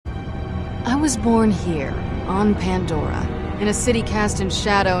was born here, on Pandora, in a city cast in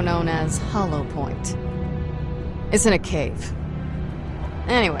shadow known as Hollow Point. It's in a cave.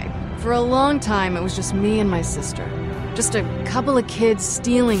 Anyway, for a long time it was just me and my sister. Just a couple of kids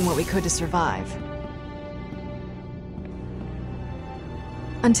stealing what we could to survive.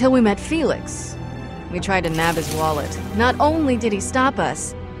 Until we met Felix. We tried to nab his wallet. Not only did he stop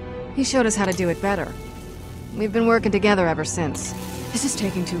us, he showed us how to do it better. We've been working together ever since. This is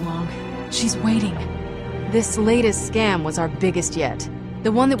taking too long. She's waiting. This latest scam was our biggest yet.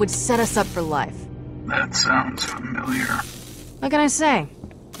 The one that would set us up for life. That sounds familiar. What can I say?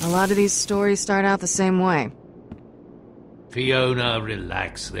 A lot of these stories start out the same way. Fiona,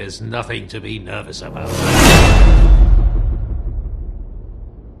 relax. There's nothing to be nervous about.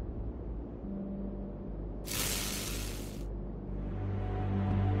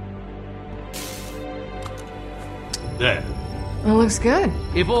 There. Well, looks good.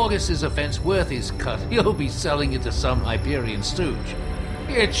 If August's offense worth his cut, he'll be selling it to some Hyperion stooge.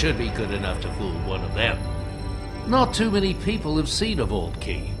 It should be good enough to fool one of them. Not too many people have seen a vault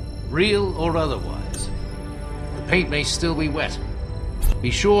key, real or otherwise. The paint may still be wet.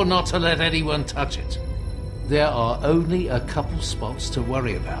 Be sure not to let anyone touch it. There are only a couple spots to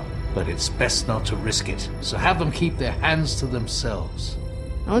worry about, but it's best not to risk it, so have them keep their hands to themselves.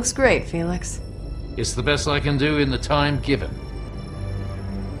 That looks great, Felix. It's the best I can do in the time given.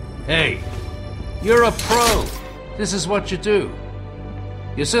 Hey, you're a pro. This is what you do.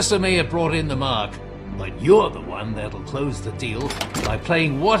 Your sister may have brought in the mark, but you're the one that'll close the deal by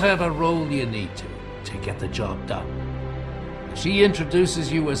playing whatever role you need to get the job done. If she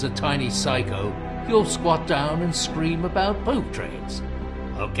introduces you as a tiny psycho, you'll squat down and scream about poop trains.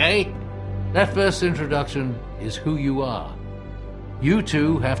 Okay? That first introduction is who you are. You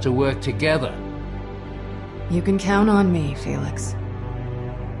two have to work together. You can count on me, Felix.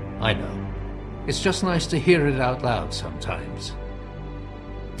 I know. It's just nice to hear it out loud sometimes.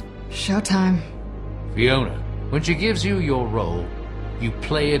 Showtime. Fiona, when she gives you your role, you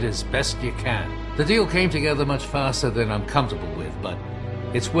play it as best you can. The deal came together much faster than I'm comfortable with, but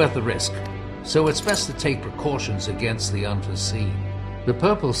it's worth the risk. So it's best to take precautions against the unforeseen. The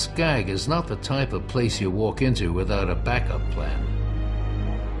Purple Skag is not the type of place you walk into without a backup plan.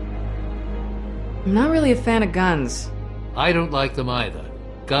 I'm not really a fan of guns. I don't like them either.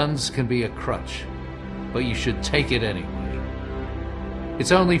 Guns can be a crutch, but you should take it anyway.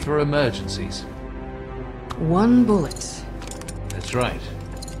 It's only for emergencies. One bullet. That's right.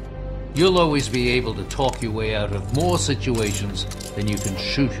 You'll always be able to talk your way out of more situations than you can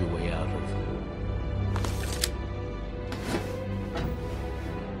shoot your way out of.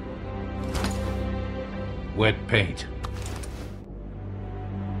 Wet paint.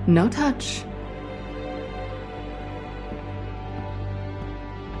 No touch.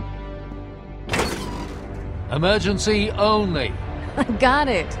 Emergency only. Got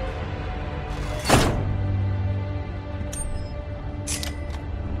it.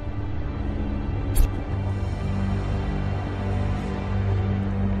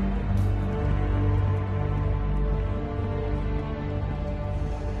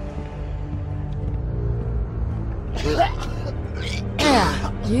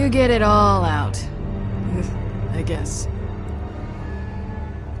 Yeah, you get it all out. I guess.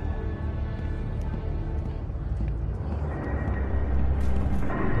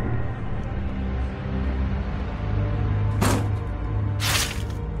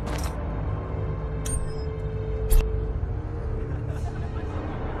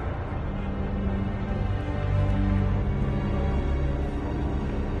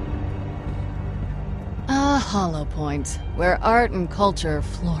 Hollow Point, where art and culture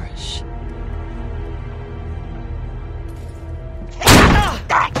flourish.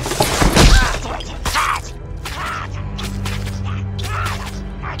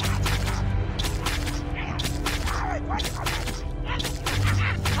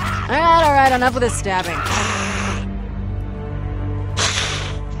 Alright, enough with this stabbing.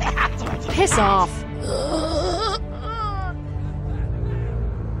 Piss off.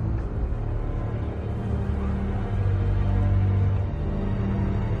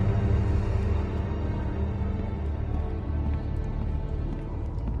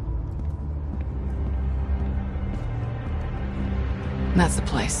 That's the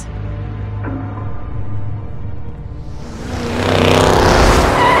place.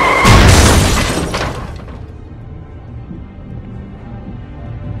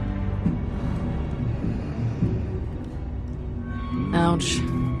 Ouch.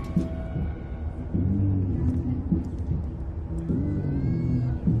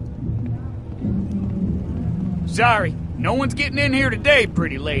 Sorry, no one's getting in here today,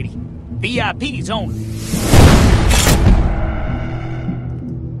 pretty lady. VIPs only.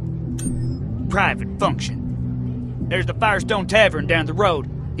 Private function. There's the Firestone Tavern down the road.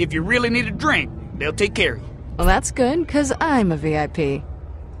 If you really need a drink, they'll take care of you. Well, that's good, 'cause I'm a VIP.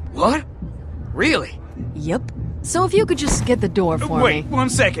 What? Really? Yep. So if you could just get the door for me. Wait, 1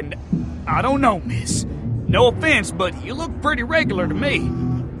 second. I don't know, miss. No offense, but you look pretty regular to me.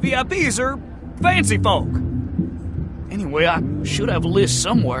 VIPs are fancy folk. Anyway, I should have a list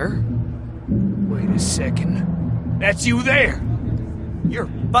somewhere. Wait a second. That's you there. Your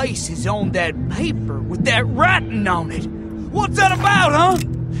face is on that paper with that writing on it. What's that about, huh?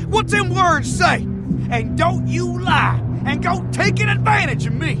 What's them words say? And don't you lie and go taking advantage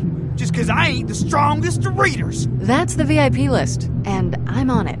of me just 'cause I ain't the strongest of readers. That's the VIP list, and I'm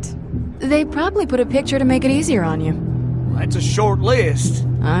on it. They probably put a picture to make it easier on you. Well, that's a short list.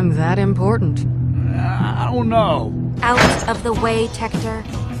 I'm that important. I don't know. Out of the way, Tector.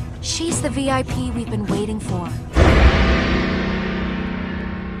 She's the VIP we've been waiting for.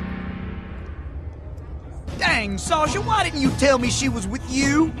 Dang, Sasha, why didn't you tell me she was with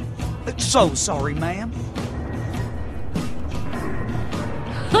you? So sorry, ma'am.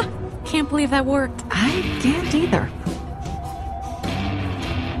 Can't believe that worked. I can't either.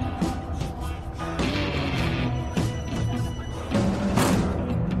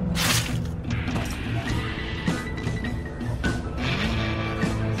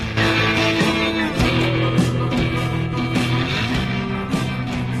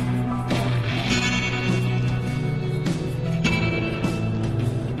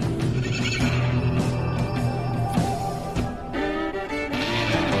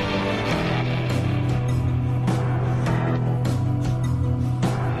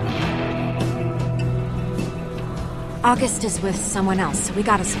 August is with someone else, so we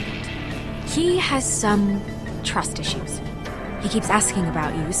got a second. He has some trust issues. He keeps asking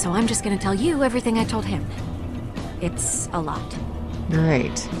about you, so I'm just gonna tell you everything I told him. It's a lot.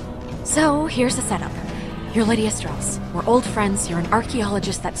 Great. So, here's the setup. You're Lydia Strauss. We're old friends. You're an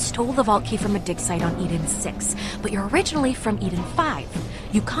archaeologist that stole the vault key from a dig site on Eden 6, but you're originally from Eden 5.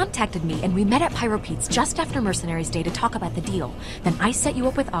 You contacted me, and we met at Pyro Pete's just after Mercenaries Day to talk about the deal. Then I set you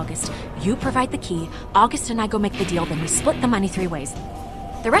up with August. You provide the key. August and I go make the deal, then we split the money 3 ways.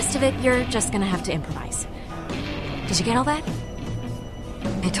 The rest of it, you're just gonna have to improvise. Did you get all that?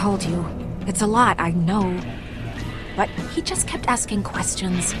 I told you. It's a lot, I know. But he just kept asking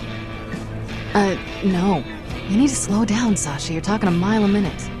questions. No. You need to slow down, Sasha. You're talking a mile a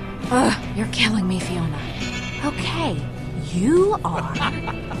minute. Ugh, you're killing me, Fiona. Okay, you are...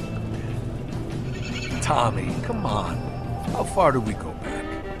 Tommy, come on. How far do we go back?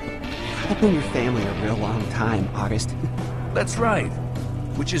 I've known your family a real long time, August. That's right.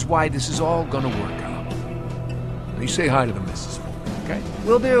 Which is why this is all gonna work out. Now you say hi to the missus for me, okay?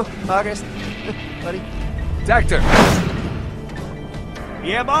 Will do, August. Buddy. Tector!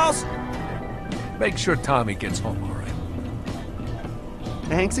 Yeah, boss? Make sure Tommy gets home all right.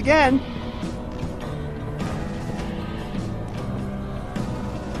 Thanks again.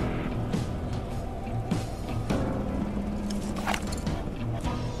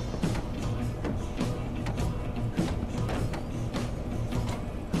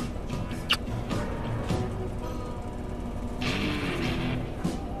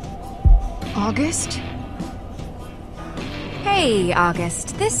 August? Hey,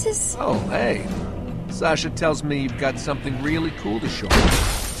 August, this is... Oh, hey. Sasha tells me you've got something really cool to show me.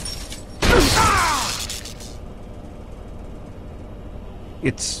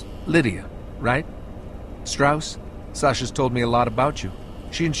 It's Lydia, right? Strauss? Sasha's told me a lot about you.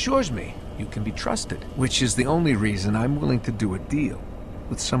 She assures me you can be trusted, which is the only reason I'm willing to do a deal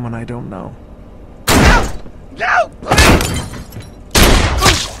with someone I don't know. No!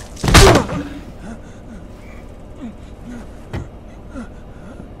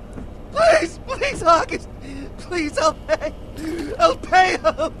 Please, please, August. Please, I'll pay. I'll pay.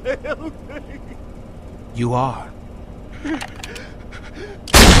 I'll pay. I'll pay. You are.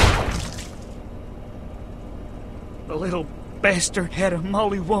 The little bastard had a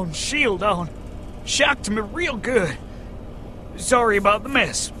Molly-One shield on. Shocked me real good. Sorry about the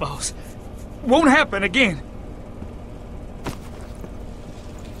mess, boss. Won't happen again.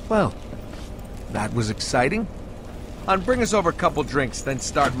 Well, that was exciting. Bring us over a couple drinks, then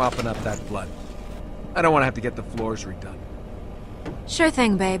start mopping up that blood. I don't want to have to get the floors redone. Sure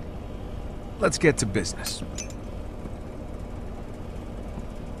thing, babe. Let's get to business.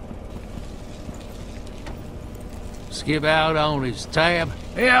 Skip out on his tab.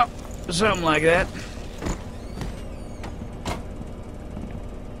 Yeah, something like that.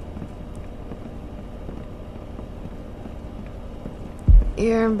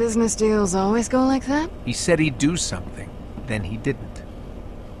 Your business deals always go like that? He said he'd do something, then he didn't.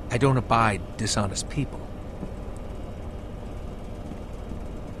 I don't abide dishonest people.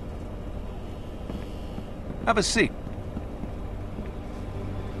 Have a seat.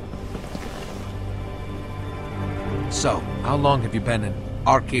 So, how long have you been an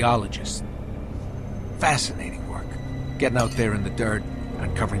archaeologist? Fascinating work. Getting out there in the dirt,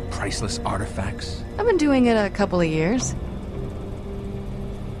 uncovering priceless artifacts. I've been doing it a couple of years.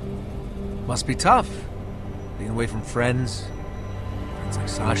 Must be tough. Being away from friends like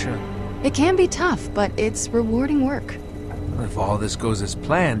Sasha. It can be tough, but it's rewarding work. If all this goes as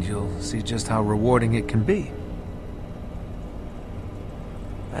planned, you'll see just how rewarding it can be.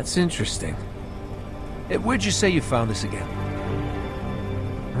 That's interesting. Where'd you say you found this again?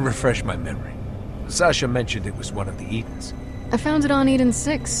 Refresh my memory. Sasha mentioned it was one of the Edens. I found it on Eden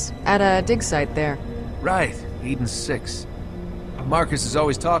 6, at a dig site there. Right, Eden 6. Marcus is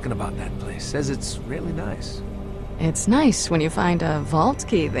always talking about that place. Says it's really nice. It's nice when you find a vault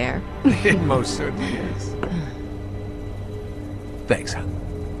key there. It most certainly is. Thanks, hon.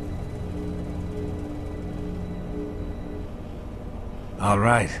 All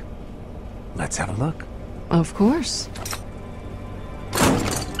right. Let's have a look. Of course.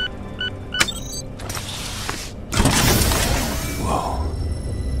 Whoa.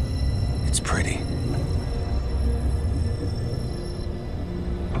 It's pretty.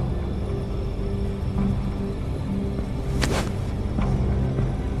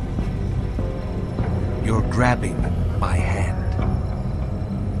 You're grabbing my hand.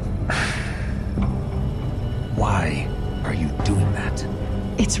 Why are you doing that?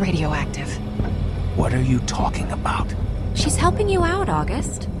 It's radioactive. What are you talking about? She's helping you out,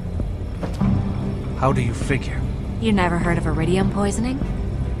 August. How do you figure? You never heard of iridium poisoning?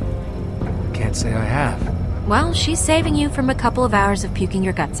 Can't say I have. Well, she's saving you from a couple of hours of puking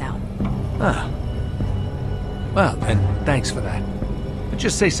your guts out. Ah. Well, then, thanks for that. But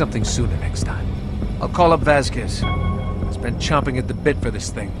just say something sooner next time. I'll call up Vasquez. He's been chomping at the bit for this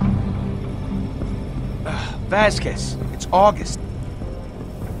thing. Vasquez, it's August.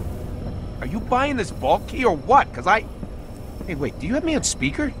 Are you buying this vault key or what? Hey, wait, do you have me on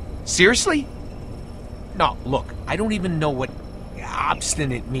speaker? Seriously? No, look, I don't even know what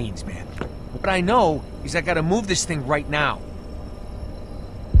obstinate means, man. What I know is I gotta move this thing right now.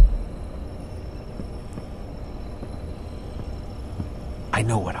 I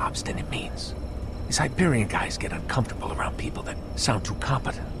know what obstinate means. These Hyperion guys get uncomfortable around people that sound too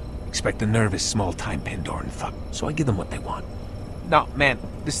competent. Expect a nervous, small-time Pandoran thug, so I give them what they want. No, man,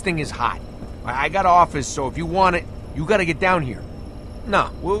 this thing is hot. I got offers, so if you want it, you gotta get down here. No,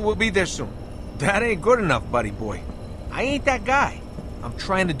 we'll be there soon. That ain't good enough, buddy boy. I ain't that guy. I'm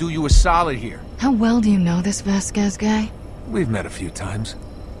trying to do you a solid here. How well do you know this Vasquez guy? We've met a few times.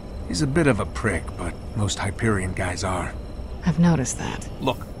 He's a bit of a prick, but most Hyperion guys are. I've noticed that.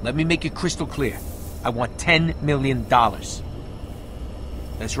 Look, let me make it crystal clear. I want $10 million.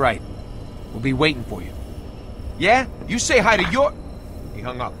 That's right. We'll be waiting for you. Yeah? You say hi to your... He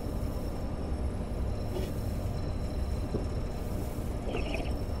hung up.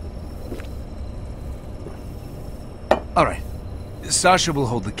 All right. Sasha will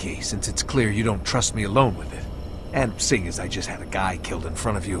hold the key, since it's clear you don't trust me alone with it. And seeing as I just had a guy killed in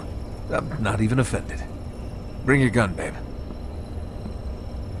front of you, I'm not even offended. Bring your gun, babe.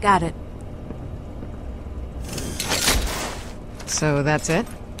 Got it. So that's it?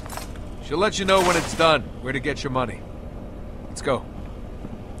 She'll let you know when it's done, where to get your money. Let's go.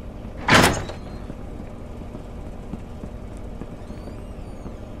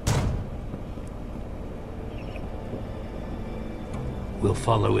 We'll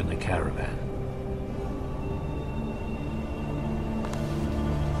follow in the caravan.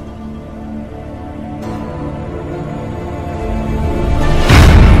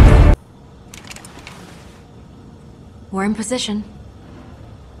 We're in position.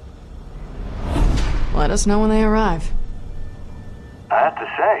 Let us know when they arrive. I have to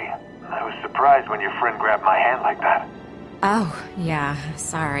say, I was surprised when your friend grabbed my hand like that. Oh, yeah,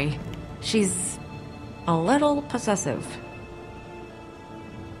 sorry. She's a little possessive.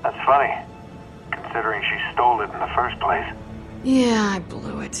 That's funny, considering she stole it in the first place. Yeah, I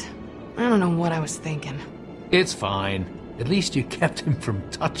blew it. I don't know what I was thinking. It's fine. At least you kept him from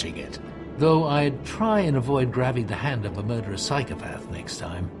touching it. Though I'd try and avoid grabbing the hand of a murderous psychopath next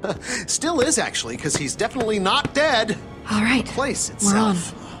time. Still is, actually, because he's definitely not dead. All right, The place we're on.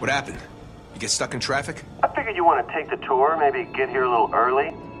 itself. What happened? You get stuck in traffic? I figured you want to take the tour, maybe get here a little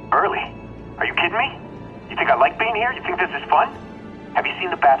early. Early? Are you kidding me? You think I like being here? You think this is fun? Have you seen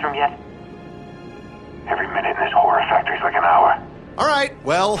the bathroom yet? Every minute in this horror factory's like an hour. All right,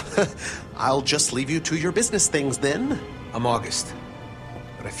 well, I'll just leave you to your business things then. I'm August.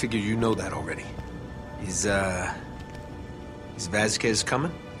 But I figure you know that already. Is Vasquez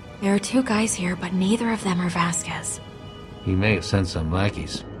coming? There are 2 guys here, but neither of them are Vasquez. He may have sent some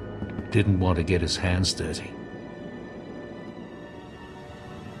lackeys. Didn't want to get his hands dirty.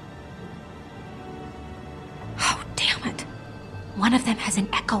 Oh, damn it. One of them has an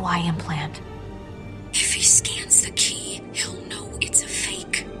echo eye implant. If he scans the key, he'll know it's a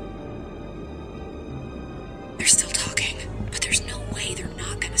fake. They're still talking, but there's no way they're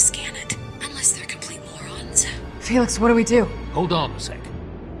not gonna scan it. Unless they're complete morons. Felix, what do we do? Hold on a sec.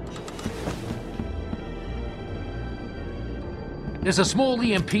 There's a small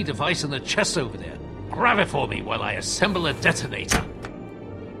EMP device in the chest over there. Grab it for me while I assemble a detonator.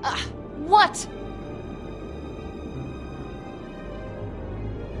 What?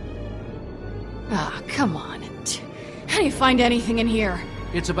 Ah, come on. How do you find anything in here?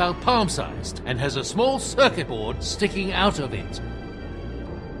 It's about palm-sized and has a small circuit board sticking out of it.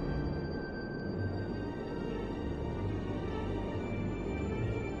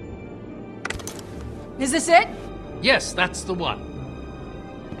 Is this it? Yes, that's the one.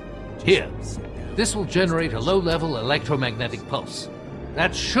 Here. This will generate a low-level electromagnetic pulse.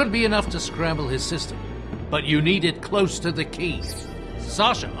 That should be enough to scramble his system. But you need it close to the key.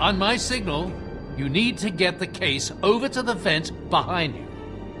 Sasha, on my signal, you need to get the case over to the vent behind you.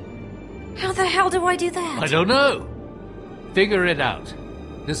 How the hell do I do that? I don't know. Figure it out.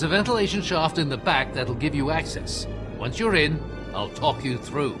 There's a ventilation shaft in the back that'll give you access. Once you're in, I'll talk you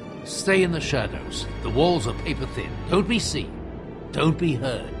through. Stay in the shadows. The walls are paper thin. Don't be seen. Don't be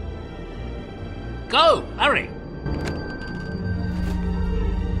heard. Go! Hurry!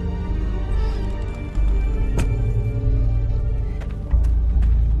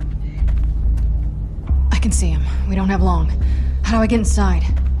 I can see him. We don't have long. How do I get inside?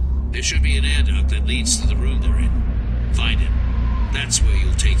 There should be an air duct that leads to the room they're in. Find him. That's where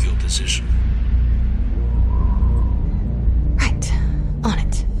you'll take your position. Right. On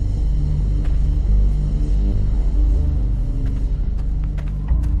it.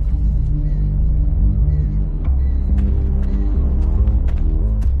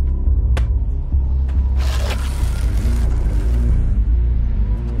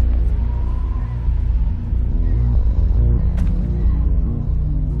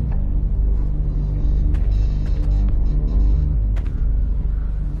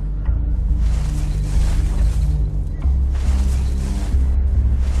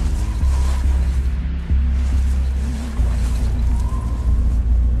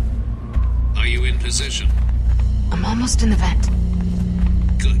 Position. I'm almost in the vent.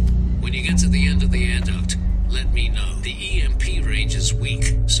 Good. When you get to the end of the air duct, let me know. The EMP range is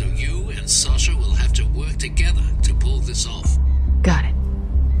weak, so you and Sasha will have to work together to pull this off. Got it.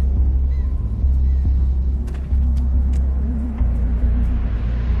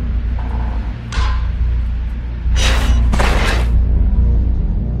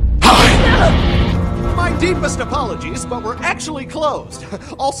 My deepest apologies, but we're actually closed.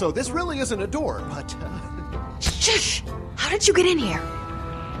 Also, this really isn't a door, but... Shush! How did you get in here?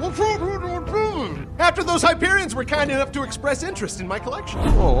 After those Hyperions were kind enough to express interest in my collection.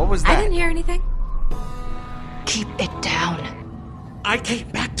 Whoa, what was that? I didn't hear anything. Keep it down. I came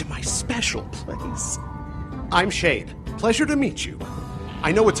back to my special place. I'm Shade. Pleasure to meet you.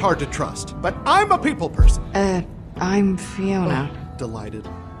 I know it's hard to trust, but I'm a people person. I'm Fiona. Oh, delighted.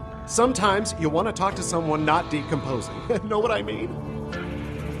 Sometimes you want to talk to someone not decomposing. Know what I mean?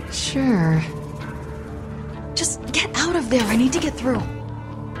 Sure. Just get out of there. I need to get through.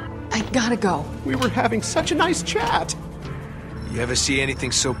 I gotta go. We were having such a nice chat. You ever see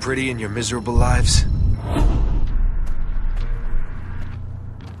anything so pretty in your miserable lives?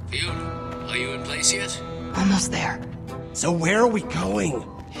 Fiona, are you in place yet? Almost there. So where are we going?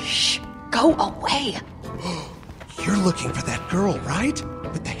 Shh. Go away. You're looking for that girl, right?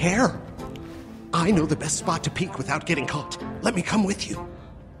 With the hair? I know the best spot to peek without getting caught. Let me come with you.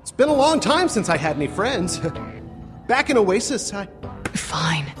 It's been a long time since I had any friends. Back in Oasis,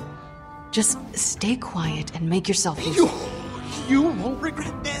 Fine. Just stay quiet and make yourself useful. You won't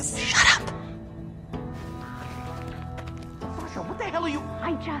regret this. Shut up. Sasha, what the hell are you...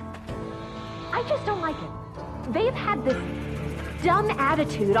 I just don't like it. They've had this dumb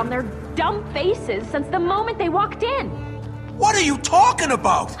attitude on their dumb faces since the moment they walked in. What are you talking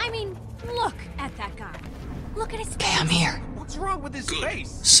about? I mean, look at that guy. Look at his face. Okay, I'm here. What's wrong with his Good.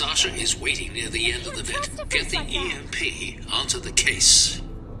 face? Sasha is waiting near the end of the vent. Get the EMP onto the case.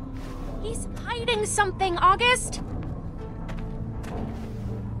 He's hiding something, August.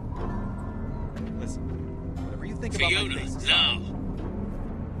 Listen, whatever you think about my Fiona, face, now.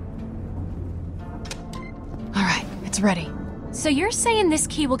 ready. So you're saying this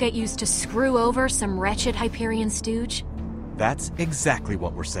key will get used to screw over some wretched Hyperion stooge? That's exactly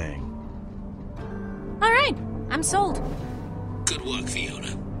what we're saying. Alright, I'm sold. Good work,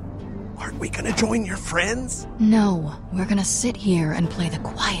 Fiona. Aren't we gonna join your friends? No, we're gonna sit here and play the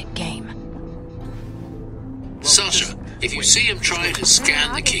quiet game. Sasha, if you see him trying to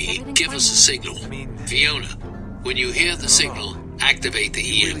scan the key, give us a signal. Fiona, when you hear the signal, activate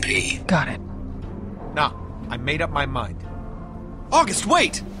the EMP. Got it. Nah, I made up my mind. August,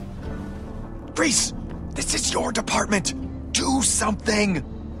 wait! Reese, this is your department. Do something!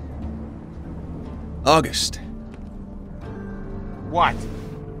 August. What?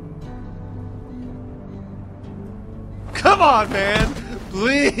 Come on, man!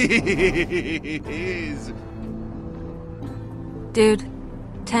 Please! Dude,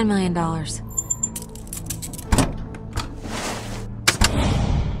 $10 million.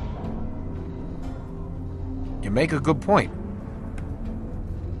 You make a good point.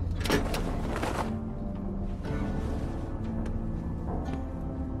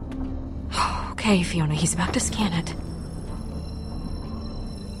 Okay, Fiona, he's about to scan it.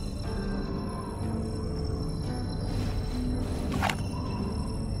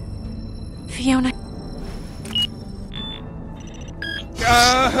 Fiona.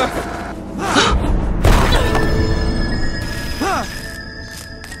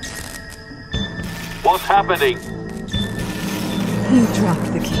 What's happening? He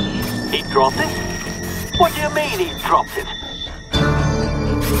dropped the key. He dropped it? What do you mean he dropped it?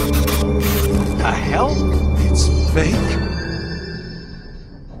 The hell? It's fake?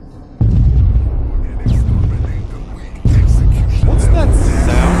 What's that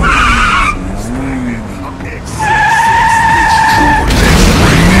sound?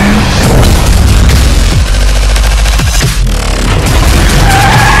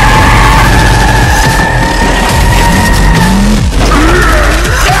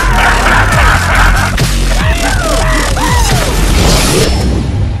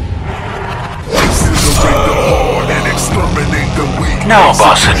 Now,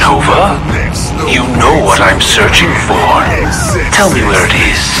 Bossa Nova, you know what I'm searching for. Tell me where it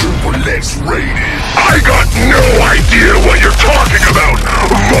is. I got no idea what you're talking about,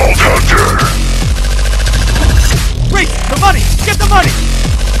 Vault Hunter! Wait, the money! Get the money!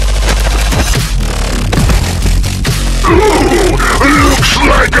 Ooh, looks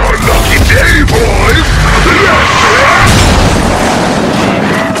like our lucky day, boys!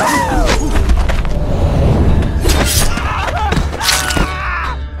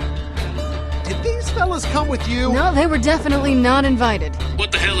 Come with you? No, they were definitely not invited.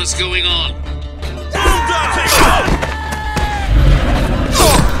 What the hell is going on?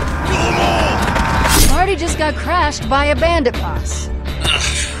 Party just got crashed by a bandit boss.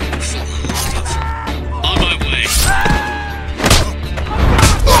 On my way.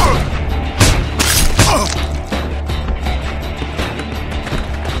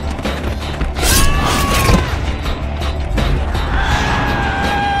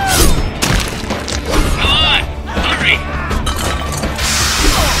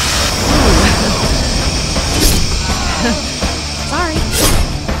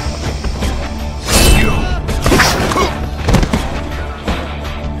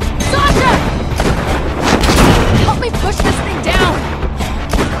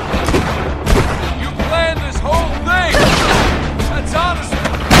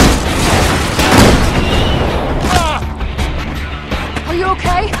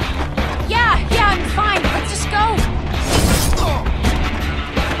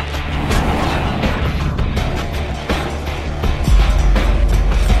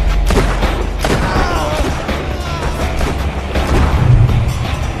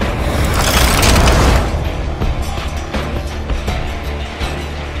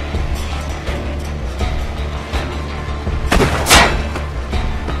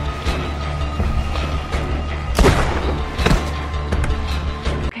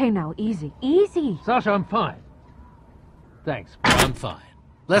 Now, easy. Easy! Sasha, I'm fine. Thanks, but I'm fine.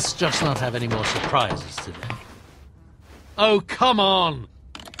 Let's just not have any more surprises today. Oh, come on!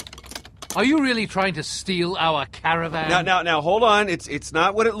 Are you really trying to steal our caravan? Now, hold on. It's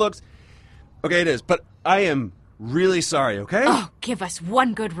not what it looks... Okay, it is, but I am really sorry, okay? Oh, give us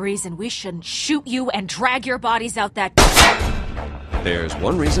one good reason we shouldn't shoot you and drag your bodies out that... There's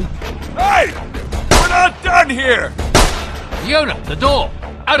one reason. Hey! We're not done here! Fiona, the door!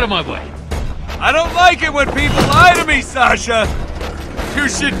 Out of my way! I don't like it when people lie to me, Sasha! You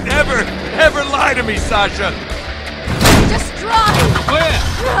should never, ever lie to me, Sasha! Just drive! Where?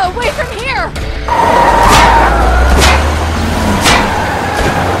 Away from here!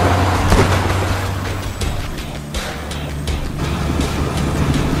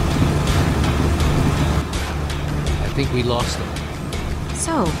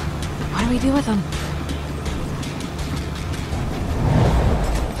 So, what do we do with them?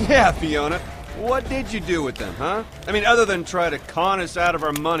 Yeah, Fiona. What did you do with them, huh? I mean, other than try to con us out of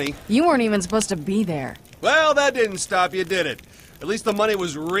our money. You weren't even supposed to be there. Well, that didn't stop you, did it? At least the money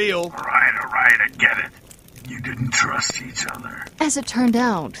was real. All right, I get it. You didn't trust each other. As it turned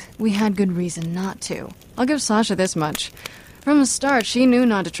out, we had good reason not to. I'll give Sasha this much. From the start, she knew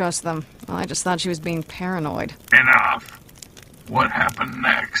not to trust them. Well, I just thought she was being paranoid. Enough. What happened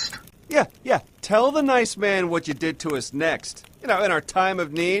next? Yeah. Tell the nice man what you did to us next. You know, in our time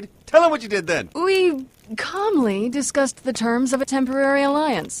of need. Tell him what you did then. We calmly discussed the terms of a temporary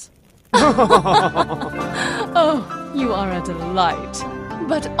alliance. Oh, you are a delight.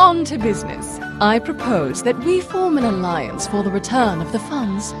 But on to business. I propose that we form an alliance for the return of the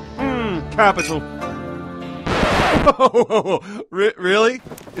funds. Capital. Really?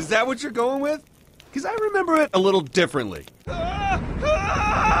 Is that what you're going with? Because I remember it a little differently.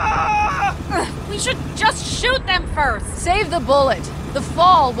 We should just shoot them first! Save the bullet. The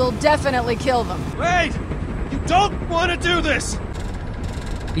fall will definitely kill them. Wait! You don't want to do this!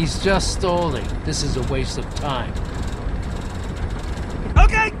 He's just stalling. This is a waste of time.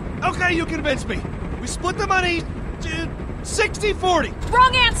 Okay, you convinced me. We split the money 60-40.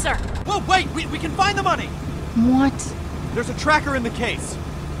 Wrong answer! Whoa, wait, we can find the money! What? There's a tracker in the case.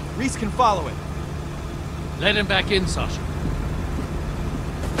 Reese can follow it. Let him back in, Sasha.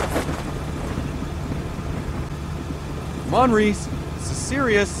 Come on, Reese. This is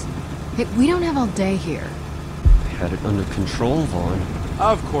serious. Hey, we don't have all day here. I had it under control, Vaughn.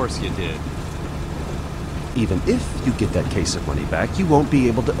 Of course you did. Even if you get that case of money back, you won't be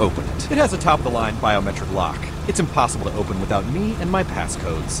able to open it. It has a top-of-the-line biometric lock. It's impossible to open without me and my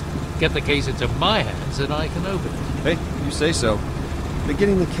passcodes. Get the case into my hands and I can open it. Hey, you say so. But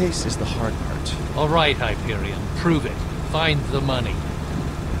getting the case is the hard part. All right, Hyperion. Prove it. Find the money.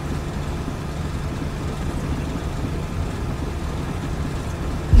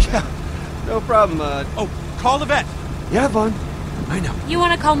 Yeah, no problem, Oh, call the vet! Yeah, Vaughn. I know. You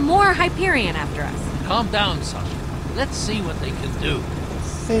want to call more Hyperion after us? Calm down, Sasha. Let's see what they can do.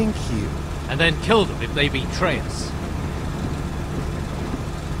 Thank you. And then kill them if they betray us.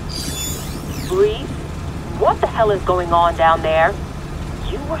 Reese, what the hell is going on down there?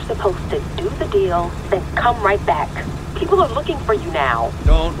 You were supposed to do the deal, then come right back. People are looking for you now.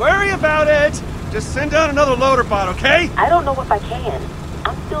 Don't worry about it! Just send down another loader bot, okay? I don't know if I can.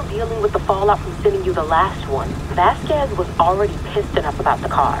 I'm still dealing with the fallout from sending you the last one. Vasquez was already pissed enough about the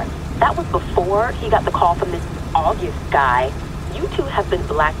car. That was before he got the call from this August guy. You two have been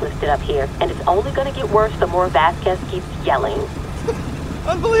blacklisted up here, and it's only gonna get worse the more Vasquez keeps yelling.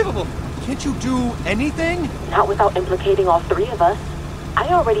 Unbelievable! Can't you do anything? Not without implicating all three of us. I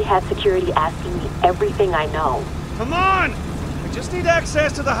already had security asking me everything I know. Come on! We just need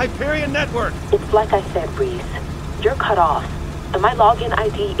access to the Hyperion network. It's like I said, Reese. You're cut off, and my login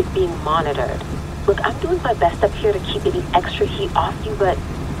ID is being monitored. Look, I'm doing my best up here to keep any extra heat off you, but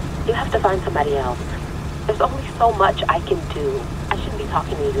you have to find somebody else. There's only so much I can do. I shouldn't be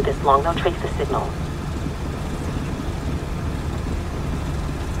talking to you this long. They'll trace the signal.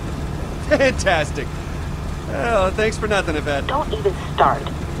 Fantastic. Oh, thanks for nothing, Yvette. Don't even start.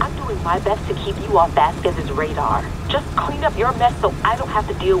 I'm doing my best to keep you off Vasquez's radar. Just clean up your mess so I don't have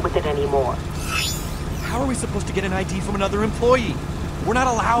to deal with it anymore. How are we supposed to get an ID from another employee? We're not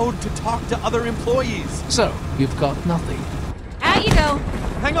allowed to talk to other employees. So, you've got nothing. Out you go.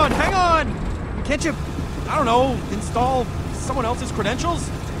 Hang on! Can't you, I don't know, install someone else's credentials?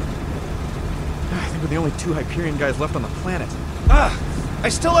 I think we're the only two Hyperion guys left on the planet. I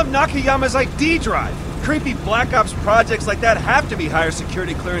still have Nakayama's ID drive. Creepy Black Ops projects like that have to be higher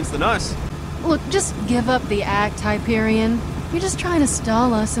security clearance than us. Look, just give up the act, Hyperion. You're just trying to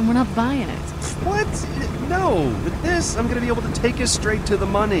stall us and we're not buying it. What? No. With this, I'm gonna be able to take us straight to the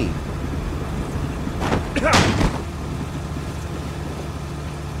money.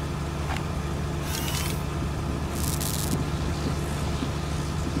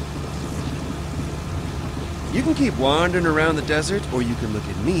 You can keep wandering around the desert, or you can look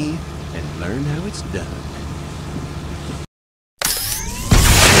at me and learn how it's done.